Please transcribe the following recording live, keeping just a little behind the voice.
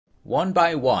One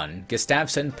by one,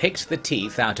 Gustafsson picked the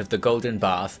teeth out of the golden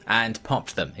bath and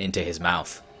popped them into his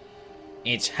mouth.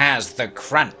 "It has the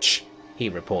crunch," he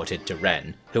reported to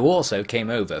Ren, who also came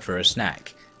over for a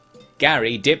snack.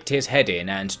 Gary dipped his head in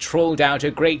and trawled out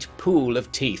a great pool of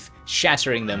teeth,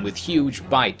 shattering them with huge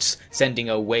bites, sending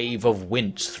a wave of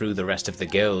wince through the rest of the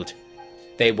guild.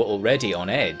 They were already on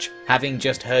edge, having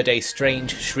just heard a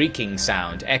strange shrieking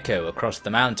sound echo across the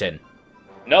mountain.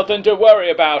 "Nothing to worry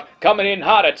about, coming in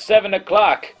hot at 7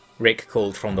 o'clock, Rick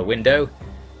called from the window.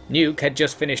 Nuke had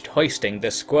just finished hoisting the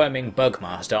squirming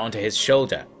Bugmaster onto his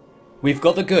shoulder. "We've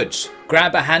got the goods.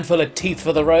 Grab a handful of teeth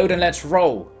for the road and let's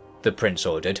roll," the prince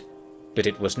ordered. But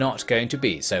it was not going to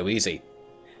be so easy.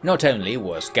 Not only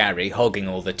was Gary hogging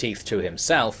all the teeth to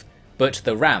himself, but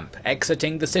the ramp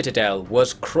exiting the citadel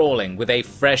was crawling with a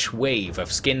fresh wave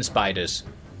of skin spiders.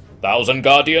 "1,000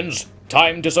 Guardians,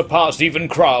 time to surpass even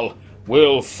Kral.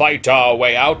 We'll fight our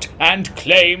way out and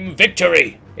claim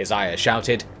victory," Isaiah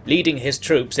shouted, leading his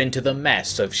troops into the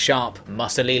mess of sharp,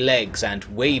 muscly legs and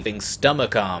waving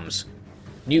stomach arms.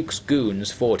 Nuke's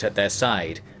goons fought at their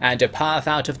side, and a path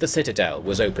out of the citadel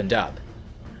was opened up.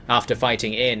 After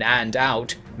fighting in and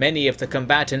out, many of the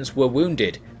combatants were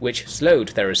wounded, which slowed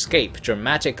their escape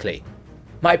dramatically.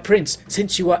 "My prince,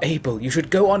 since you are able, you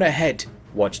should go on ahead,"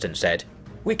 Wadston said.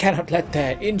 "We cannot let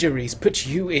their injuries put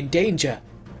you in danger."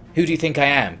 "Who do you think I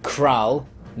am, Kral?"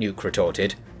 Nuke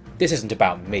retorted. "This isn't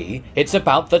about me, it's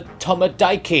about the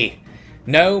Tomodaiki.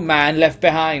 No man left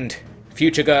behind.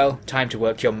 Future girl, time to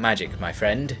work your magic, my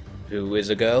friend." Who is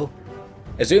a girl?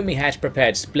 Azumi had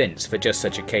prepared splints for just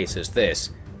such a case as this,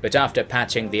 but after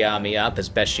patching the army up as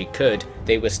best she could,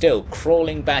 they were still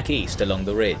crawling back east along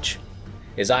the ridge.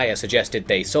 Isaiah suggested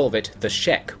they solve it the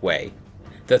Shek way.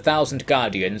 The 1,000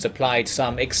 Guardians applied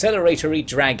some acceleratory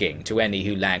dragging to any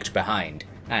who lagged behind,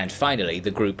 and finally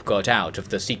the group got out of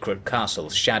the secret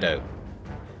castle's shadow.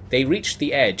 They reached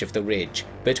the edge of the ridge,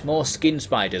 but more skin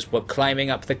spiders were climbing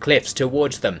up the cliffs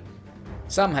towards them.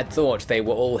 Some had thought they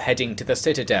were all heading to the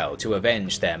citadel to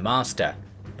avenge their master,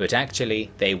 but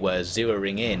actually they were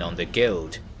zeroing in on the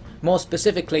guild. More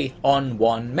specifically, on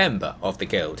one member of the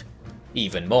guild.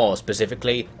 Even more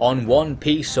specifically, on one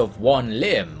piece of one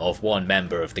limb of one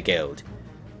member of the guild.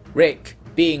 Rick,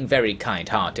 being very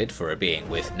kind-hearted for a being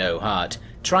with no heart,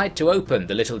 tried to open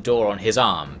the little door on his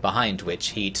arm behind which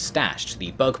he'd stashed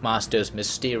the Bugmaster's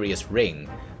mysterious ring,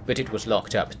 but it was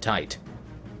locked up tight.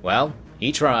 Well,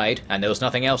 he tried, and there was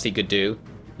nothing else he could do,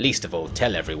 least of all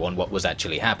tell everyone what was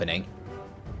actually happening.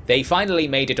 They finally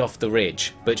made it off the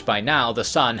ridge, but by now the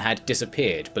sun had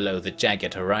disappeared below the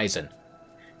jagged horizon.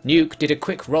 Nuke did a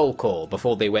quick roll call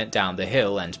before they went down the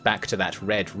hill and back to that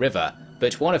red river,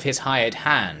 but one of his hired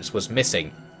hands was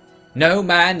missing. "No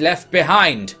man left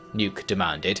behind," Nuke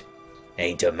demanded.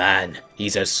 "Ain't a man,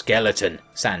 he's a skeleton,"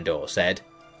 Sandor said.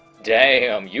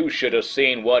 "Damn, you should have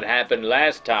seen what happened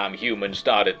last time humans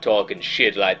started talking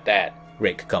shit like that,"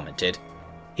 Rick commented.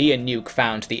 He and Nuke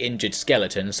found the injured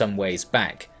skeleton some ways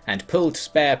back, and pulled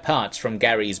spare parts from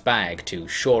Gary's bag to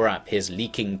shore up his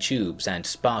leaking tubes and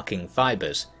sparking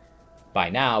fibers. By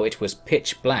now it was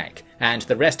pitch black, and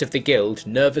the rest of the guild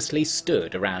nervously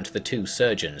stood around the two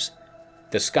surgeons.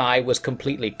 The sky was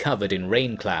completely covered in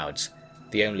rain clouds.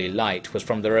 The only light was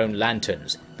from their own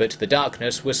lanterns, but the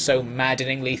darkness was so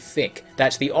maddeningly thick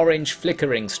that the orange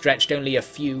flickering stretched only a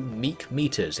few meek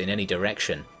meters in any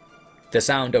direction. The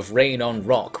sound of rain on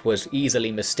rock was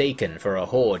easily mistaken for a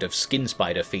horde of skin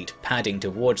spider feet padding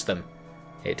towards them.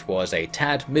 It was a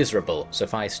tad miserable,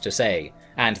 suffice to say,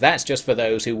 and that's just for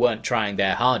those who weren't trying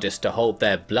their hardest to hold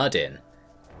their blood in.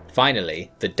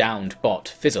 Finally, the downed bot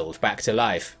fizzled back to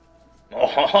life.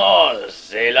 "Oh,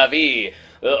 c'est la vie.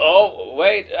 Oh,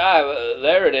 wait,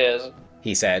 there it is,"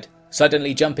 he said,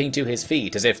 suddenly jumping to his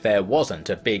feet as if there wasn't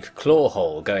a big claw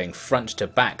hole going front to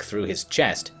back through his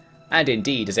chest, and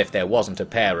indeed as if there wasn't a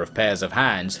pair of pairs of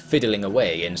hands fiddling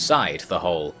away inside the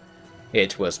hole.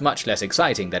 It was much less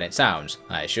exciting than it sounds,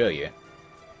 I assure you.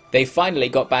 They finally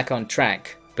got back on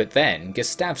track, but then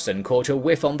Gustafsson caught a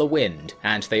whiff on the wind,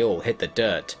 and they all hit the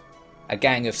dirt. A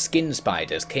gang of skin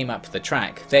spiders came up the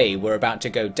track they were about to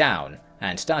go down,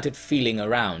 and started feeling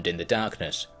around in the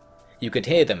darkness. You could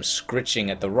hear them scritching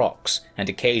at the rocks, and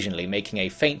occasionally making a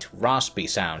faint raspy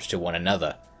sound to one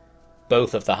another.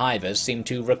 Both of the hivers seemed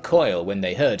to recoil when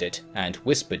they heard it, and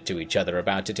whispered to each other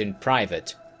about it in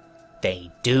private.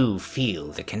 "They do feel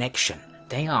the connection.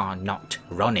 They are not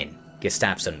running,"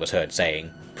 Gustafsson was heard saying,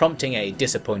 prompting a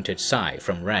disappointed sigh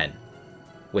from Ren.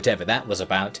 Whatever that was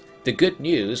about, the good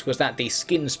news was that the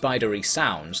skin spidery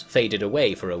sounds faded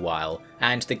away for a while,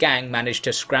 and the gang managed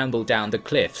to scramble down the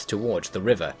cliffs towards the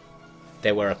river.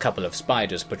 There were a couple of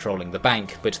spiders patrolling the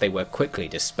bank, but they were quickly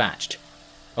dispatched.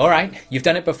 "Alright, you've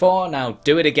done it before, now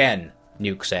do it again,"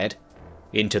 Nuke said.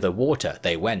 Into the water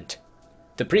they went.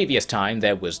 The previous time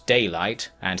there was daylight,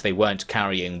 and they weren't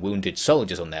carrying wounded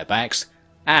soldiers on their backs,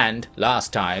 and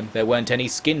last time there weren't any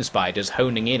skin spiders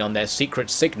honing in on their secret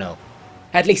signal.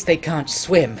 "At least they can't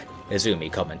swim,"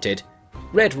 Izumi commented.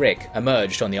 Red Rick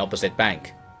emerged on the opposite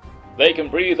bank. They can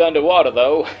breathe underwater,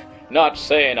 though. Not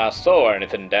saying I saw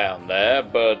anything down there,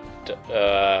 but,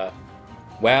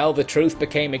 Well, the truth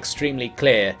became extremely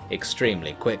clear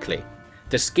extremely quickly.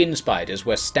 The skin spiders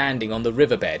were standing on the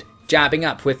riverbed, jabbing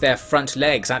up with their front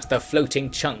legs at the floating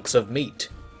chunks of meat.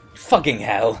 "Fucking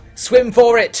hell! Swim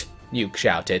for it!" Nuke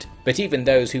shouted, but even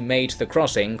those who made the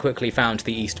crossing quickly found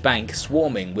the east bank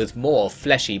swarming with more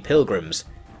fleshy pilgrims.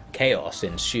 Chaos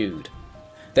ensued.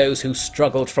 Those who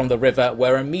struggled from the river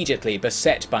were immediately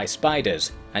beset by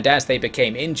spiders, and as they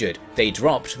became injured, they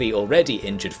dropped the already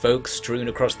injured folk strewn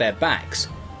across their backs.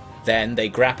 Then they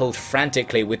grappled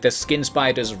frantically with the skin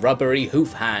spiders' rubbery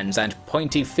hoof hands and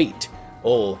pointy feet,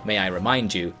 all, may I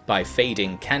remind you, by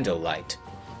fading candlelight.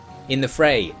 In the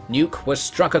fray, Nuke was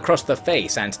struck across the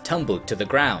face and tumbled to the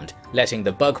ground, letting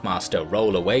the Bugmaster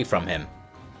roll away from him.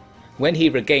 When he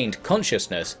regained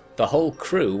consciousness, the whole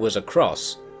crew was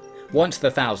across. Once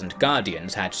the 1,000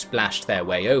 Guardians had splashed their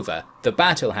way over, the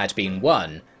battle had been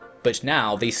won, but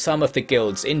now the sum of the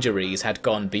guild's injuries had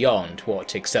gone beyond what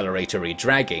acceleratory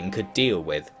dragging could deal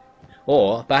with.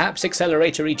 Or perhaps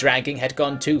acceleratory dragging had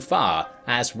gone too far,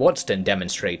 as Wadston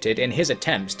demonstrated in his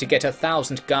attempts to get a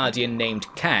 1,000 Guardian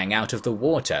named Kang out of the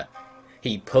water.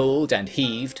 He pulled and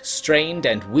heaved, strained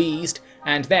and wheezed,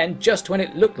 and then, just when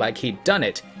it looked like he'd done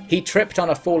it, he tripped on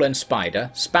a fallen spider,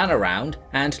 span around,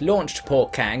 and launched poor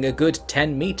Kang a good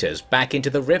 10 meters back into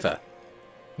the river.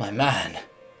 "My man,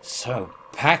 so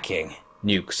packing,"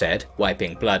 Nuke said,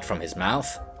 wiping blood from his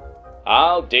mouth.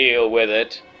 I'll deal with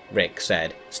it, Rick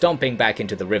said, stomping back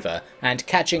into the river and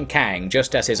catching Kang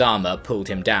just as his armor pulled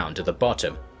him down to the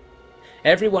bottom.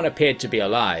 Everyone appeared to be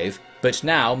alive, but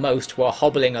now most were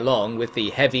hobbling along with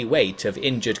the heavy weight of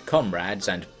injured comrades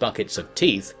and buckets of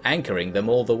teeth anchoring them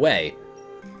all the way.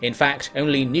 In fact,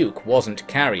 only Nuke wasn't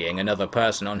carrying another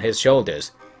person on his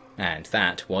shoulders, and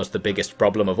that was the biggest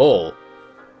problem of all.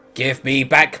 "Give me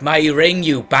back my ring,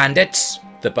 you bandits!"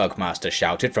 the Bugmaster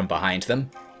shouted from behind them.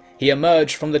 He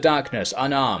emerged from the darkness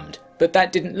unarmed, but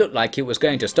that didn't look like it was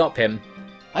going to stop him.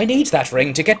 "I need that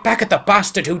ring to get back at the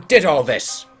bastard who did all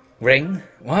this!" "Ring?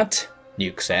 What?"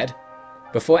 Nuke said.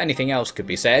 Before anything else could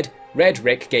be said, Red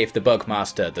Rick gave the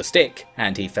Bugmaster the stick,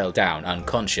 and he fell down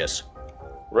unconscious.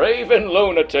 Raven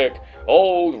lunatic,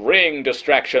 old ring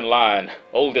distraction line,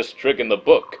 oldest trick in the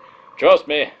book. Trust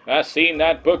me, I seen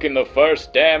that book in the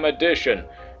first damn edition.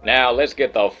 Now let's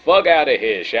get the fuck out of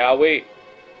here, shall we?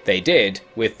 They did,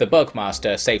 with the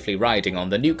Bugmaster safely riding on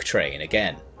the Nuke train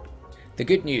again. The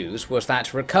good news was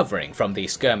that recovering from the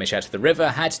skirmish at the river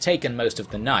had taken most of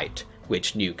the night,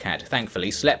 which Nuke had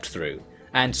thankfully slept through,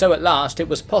 and so at last it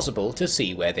was possible to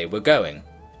see where they were going.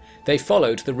 They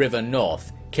followed the river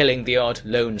north, killing the odd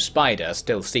lone spider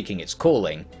still seeking its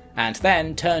calling, and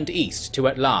then turned east to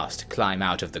at last climb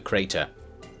out of the crater.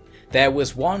 There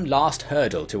was one last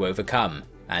hurdle to overcome,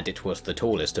 and it was the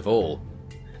tallest of all.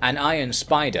 An iron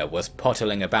spider was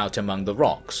pottling about among the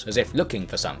rocks as if looking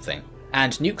for something,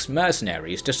 and Nuke's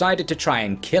mercenaries decided to try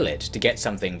and kill it to get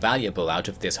something valuable out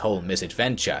of this whole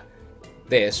misadventure.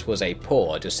 This was a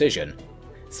poor decision.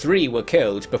 3 were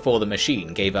killed before the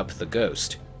machine gave up the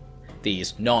ghost.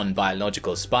 These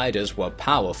non-biological spiders were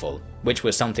powerful, which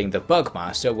was something the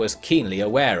Bugmaster was keenly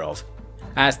aware of.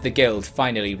 As the guild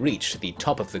finally reached the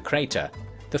top of the crater,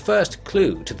 the first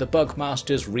clue to the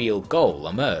Bugmaster's real goal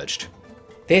emerged.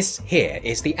 "This here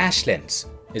is the Ashlands,"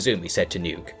 Izumi said to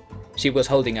Nuke. She was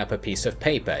holding up a piece of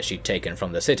paper she'd taken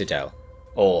from the Citadel.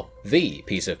 Or the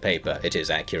piece of paper, it is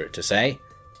accurate to say.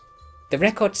 "The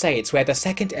records say it's where the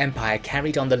Second Empire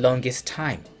carried on the longest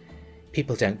time.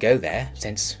 People don't go there,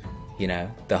 since, you know,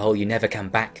 the whole you never come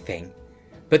back thing.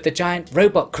 But the giant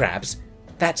robot crabs,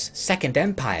 that's Second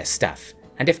Empire stuff,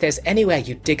 and if there's anywhere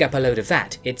you dig up a load of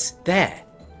that, it's there.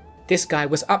 This guy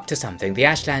was up to something the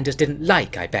Ashlanders didn't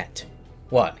like, I bet."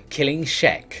 "What, killing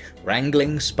Shek?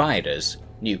 Wrangling spiders?"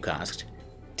 Nuke asked.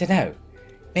 "Dunno.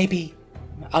 Maybe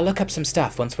I'll look up some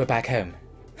stuff once we're back home."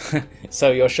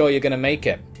 "So you're sure you're gonna make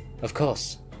it?" "Of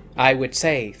course. I would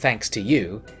say thanks to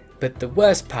you, but the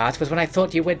worst part was when I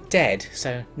thought you were dead,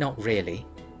 so not really."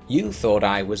 "You thought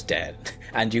I was dead,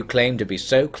 and you claim to be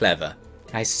so clever."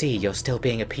 "I see you're still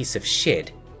being a piece of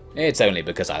shit." "It's only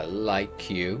because I like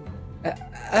you."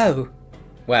 Oh.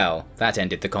 Well, that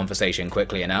ended the conversation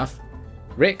quickly enough.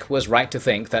 Rick was right to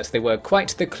think that they were quite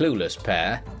the clueless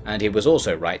pair, and he was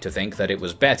also right to think that it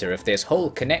was better if this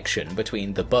whole connection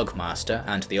between the Bugmaster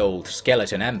and the old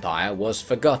Skeleton Empire was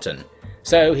forgotten,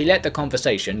 so he let the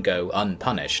conversation go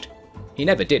unpunished. He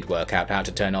never did work out how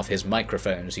to turn off his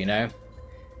microphones, you know.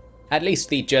 At least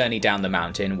the journey down the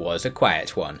mountain was a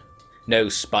quiet one. No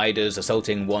spiders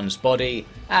assaulting one's body,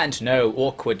 and no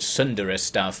awkward tsundere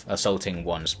stuff assaulting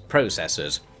one's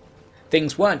processors.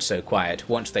 Things weren't so quiet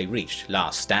once they reached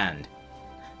Last Stand.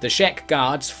 The Shek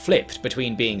guards flipped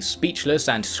between being speechless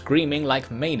and screaming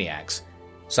like maniacs.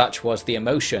 Such was the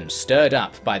emotion stirred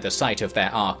up by the sight of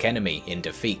their arch-enemy in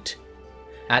defeat.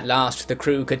 At last the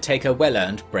crew could take a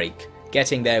well-earned break,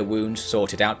 getting their wounds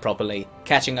sorted out properly,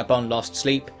 catching up on lost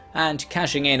sleep, and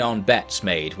cashing in on bets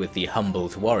made with the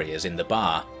humbled warriors in the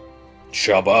bar.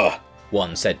 "Chubba,"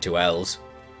 one said to Els,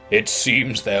 "it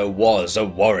seems there was a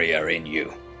warrior in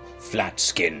you.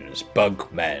 Flatskins,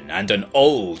 bugmen, and an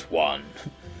old one.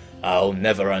 I'll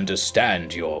never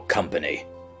understand your company,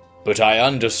 but I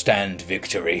understand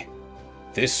victory.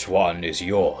 This one is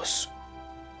yours."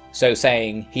 So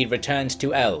saying, he returned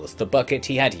to Els the bucket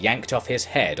he had yanked off his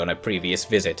head on a previous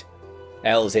visit.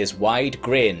 Els's wide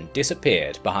grin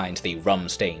disappeared behind the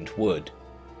rum-stained wood.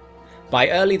 By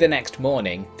early the next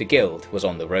morning, the guild was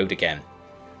on the road again.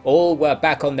 All were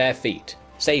back on their feet,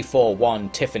 save for one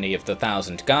Tiffany of the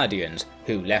Thousand Guardians,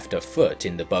 who left afoot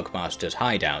in the Bugmaster's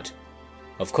hideout.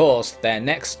 Of course, their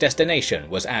next destination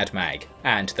was Admag,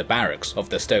 and the barracks of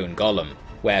the Stone Golem,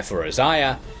 where for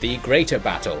Uzziah, the greater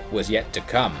battle was yet to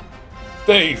come.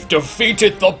 "They've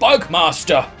defeated the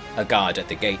Bugmaster!" a guard at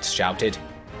the gates shouted.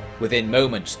 Within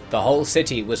moments, the whole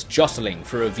city was jostling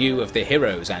for a view of the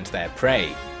heroes and their prey.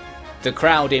 The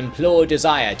crowd implored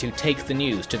Uzziah to take the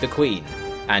news to the Queen,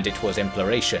 and it was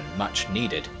imploration much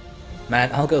needed.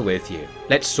 "Man, I'll go with you.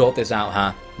 Let's sort this out,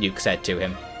 huh?" Nuke said to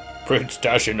him. "Prince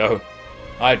Dashino,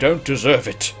 I don't deserve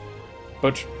it,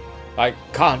 but I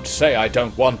can't say I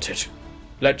don't want it.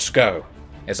 Let's go,"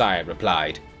 Uzziah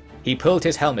replied. He pulled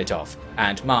his helmet off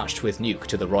and marched with Nuke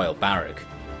to the royal barrack.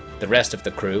 The rest of the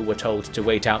crew were told to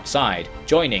wait outside,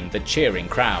 joining the cheering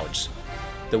crowds.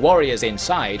 The warriors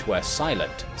inside were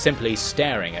silent, simply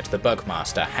staring at the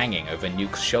Bugmaster hanging over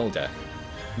Nuke's shoulder.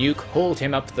 Nuke hauled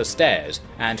him up the stairs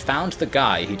and found the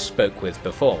guy he'd spoke with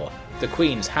before, the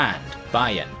Queen's hand,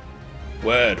 Bayan.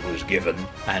 "Word was given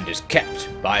and is kept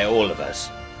by all of us,"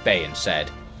 Bayan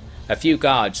said. A few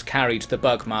guards carried the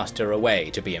Bugmaster away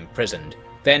to be imprisoned,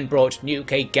 then brought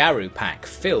Nuke a Garu pack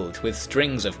filled with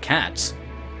strings of cats.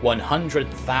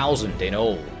 100,000 in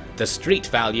all, the street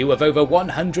value of over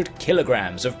 100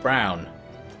 kilograms of brown.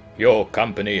 "Your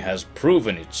company has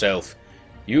proven itself.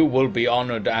 You will be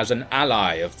honored as an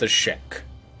ally of the Shek,"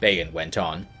 Bayan went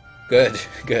on. Good,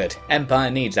 good.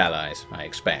 Empire needs allies, I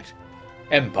expect.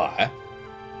 "Empire?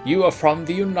 You are from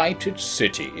the United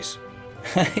Cities."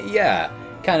 Yeah,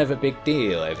 kind of a big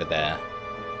deal over there.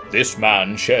 "This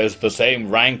man shares the same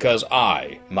rank as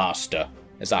I, Master,"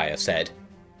 Uzziah said.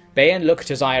 Bayan looked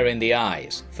Uzziah in the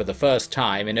eyes, for the first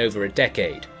time in over a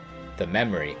decade. The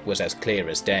memory was as clear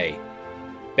as day.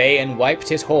 Bayan wiped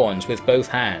his horns with both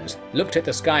hands, looked at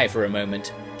the sky for a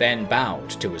moment, then bowed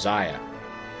to Uzziah.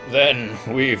 "Then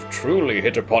we've truly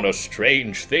hit upon a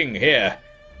strange thing here,"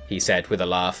 he said with a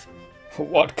laugh.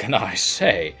 "What can I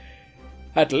say?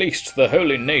 At least the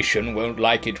Holy Nation won't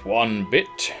like it one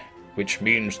bit, which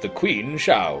means the Queen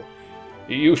shall.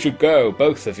 You should go,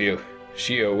 both of you.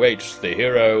 She awaits the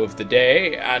hero of the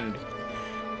day, and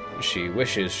she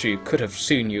wishes she could have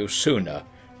seen you sooner,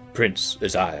 Prince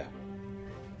Uzziah."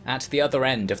 At the other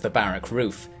end of the barrack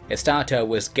roof, Istata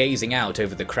was gazing out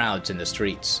over the crowds in the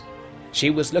streets. She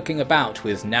was looking about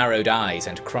with narrowed eyes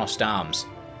and crossed arms.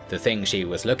 The thing she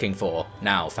was looking for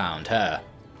now found her.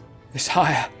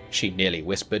 "Uzziah," she nearly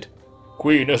whispered.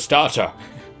 "Queen Istata,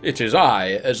 it is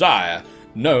I, Uzziah,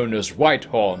 known as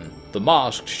Whitehorn, the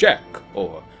Masked Shek,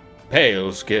 or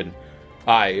Paleskin.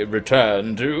 I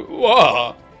return to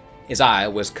war." Uzziah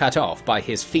was cut off by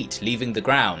his feet leaving the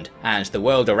ground and the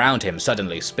world around him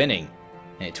suddenly spinning.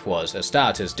 It was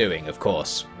Istata's doing, of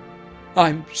course.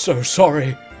 "I'm so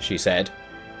sorry," she said.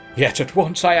 "Yet at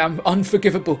once I am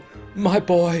unforgivable. My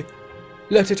boy,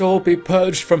 let it all be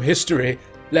purged from history,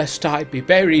 lest I be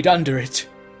buried under it.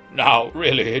 Now,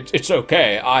 really, it's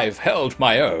okay. I've held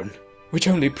my own, which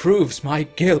only proves my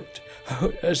guilt.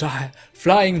 Oh, Uzziah,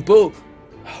 Flying Bull,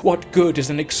 what good is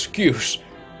an excuse?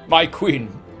 My queen,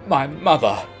 my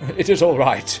mother, it is all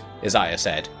right," Uzziah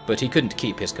said, but he couldn't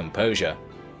keep his composure.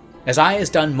 "Uzziah's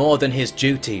done more than his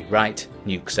duty, right?"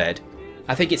 Nuke said.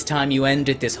 "I think it's time you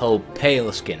ended this whole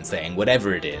pale skin thing,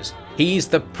 whatever it is. He's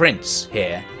the prince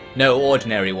here. No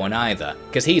ordinary one either,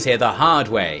 because he's here the hard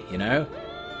way, you know?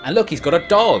 And look, he's got a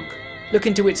dog! Look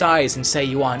into its eyes and say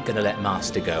you aren't going to let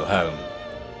Master go home.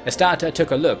 Astarte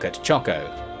took a look at Choco,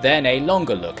 then a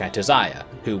longer look at Isaiah,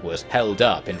 who was held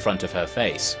up in front of her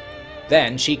face.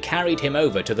 Then she carried him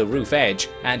over to the roof edge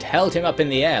and held him up in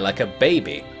the air like a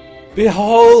baby.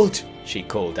 "Behold," she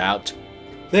called out,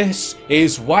 "this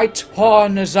is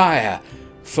Whitehorn Isaiah,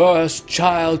 first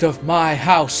child of my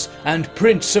house and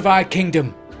prince of our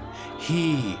kingdom.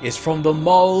 He is from the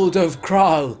mold of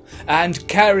Kral and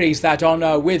carries that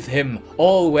honor with him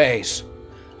always.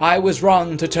 I was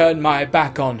wrong to turn my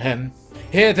back on him.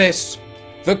 Hear this.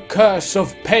 The curse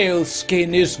of pale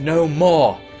skin is no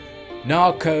more.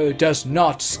 Narko does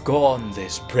not scorn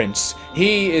this prince.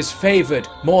 He is favored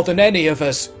more than any of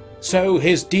us, so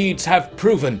his deeds have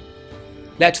proven.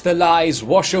 Let the lies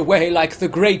wash away like the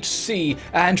great sea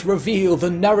and reveal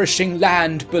the nourishing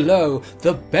land below,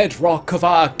 the bedrock of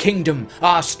our kingdom,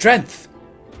 our strength.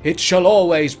 It shall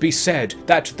always be said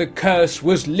that the curse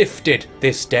was lifted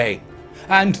this day,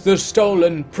 and the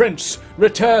stolen prince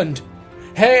returned.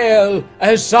 Hail,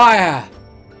 Isaiah!"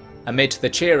 Amid the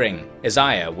cheering,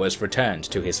 Isaiah was returned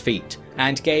to his feet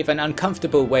and gave an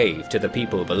uncomfortable wave to the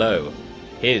people below.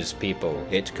 His people,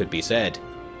 it could be said.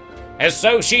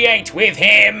 "Associate with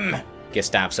him!"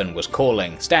 Gustafsson was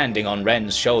calling, standing on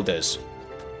Ren's shoulders.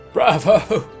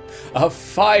 "Bravo! A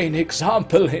fine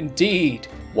example indeed,"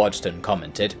 Wadston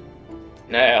commented.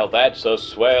 Now that's a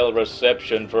swell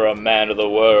reception for a man of the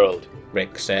world,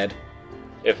 Rick said.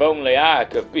 If only I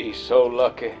could be so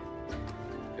lucky.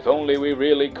 If only we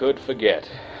really could forget.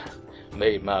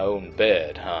 Made my own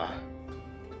bed, huh?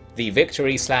 The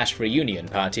victory/reunion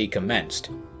party commenced.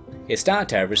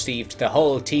 Astarte received the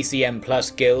whole TCM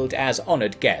Plus guild as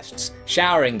honoured guests,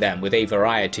 showering them with a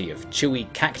variety of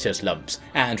chewy cactus lumps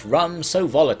and rum so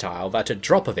volatile that a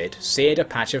drop of it seared a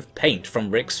patch of paint from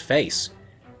Rick's face.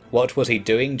 What was he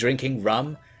doing drinking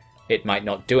rum? It might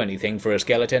not do anything for a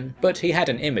skeleton, but he had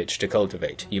an image to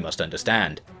cultivate, you must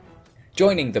understand.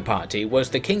 Joining the party was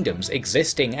the kingdom's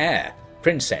existing heir,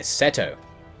 Princess Seto.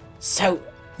 "So,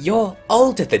 you're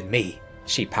older than me,"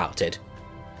 she pouted.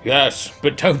 "Yes,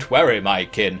 but don't worry, my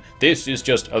kin. This is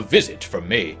just a visit from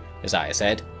me," Isaiah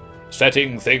said.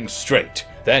 "Setting things straight,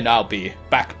 then I'll be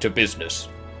back to business."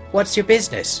 "What's your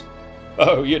business?"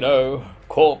 "Oh, you know,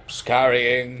 corpse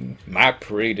carrying, map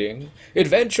reading,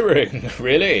 adventuring,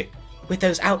 really." "With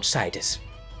those outsiders?"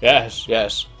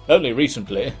 Yes, only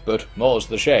recently, but more's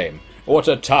the shame. What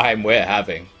a time we're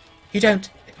having." "You don't...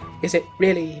 Is it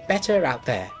really better out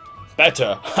there?"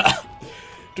 "Better?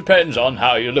 Depends on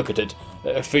how you look at it.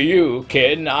 For you,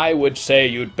 kin, I would say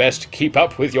you'd best keep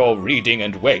up with your reading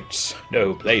and weights.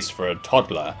 No place for a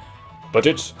toddler. But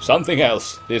it's something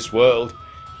else, this world.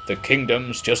 The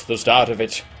kingdom's just the start of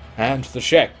it. And the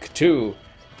Shek, too.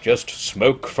 Just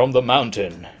smoke from the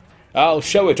mountain. I'll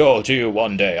show it all to you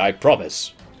one day, I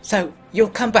promise." "So, you'll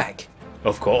come back?"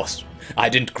 "Of course. I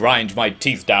didn't grind my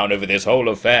teeth down over this whole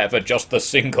affair for just the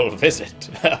single visit.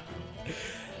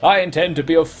 I intend to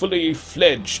be a fully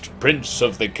fledged prince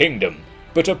of the kingdom,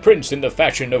 but a prince in the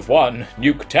fashion of one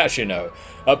Nuke Tashino,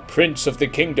 a prince of the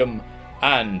kingdom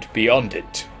and beyond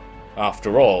it.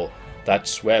 After all,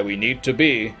 that's where we need to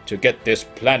be to get this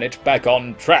planet back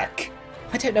on track."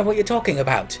 "I don't know what you're talking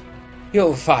about."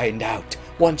 "You'll find out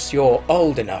once you're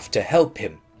old enough to help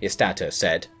him," Astarte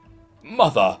said.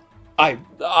 "Mother,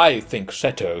 I think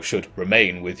Seto should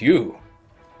remain with you."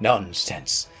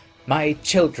 "Nonsense. My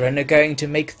children are going to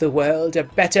make the world a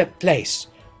better place.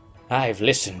 I've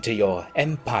listened to your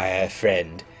empire,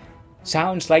 friend.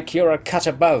 Sounds like you're a cut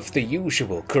above the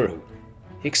usual crew.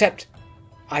 Except,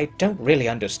 I don't really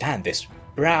understand this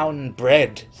brown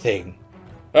bread thing."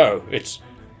 "Oh,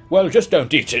 well, just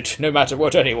don't eat it, no matter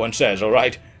what anyone says,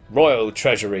 alright? Royal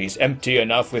treasury's empty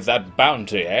enough with that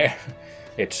bounty, eh?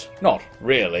 It's not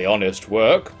really honest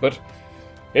work, but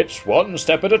it's one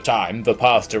step at a time, the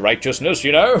path to righteousness,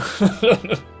 you know?"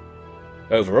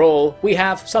 Overall, we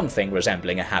have something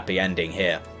resembling a happy ending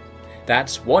here.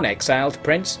 That's one exiled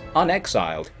prince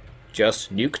unexiled.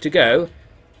 Just Nuke to go.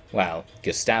 Well,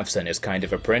 Gustafsson is kind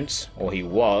of a prince, or he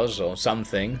was, or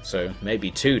something, so maybe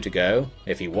 2 to go,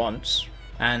 if he wants.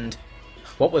 And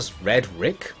what was Red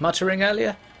Rick muttering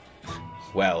earlier?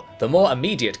 Well, the more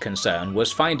immediate concern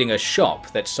was finding a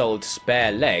shop that sold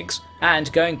spare legs and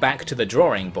going back to the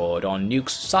drawing board on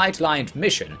Nuke's sidelined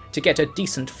mission to get a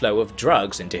decent flow of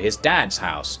drugs into his dad's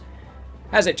house.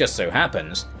 As it just so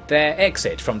happens, their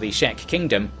exit from the Shek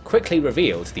Kingdom quickly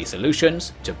revealed the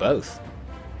solutions to both.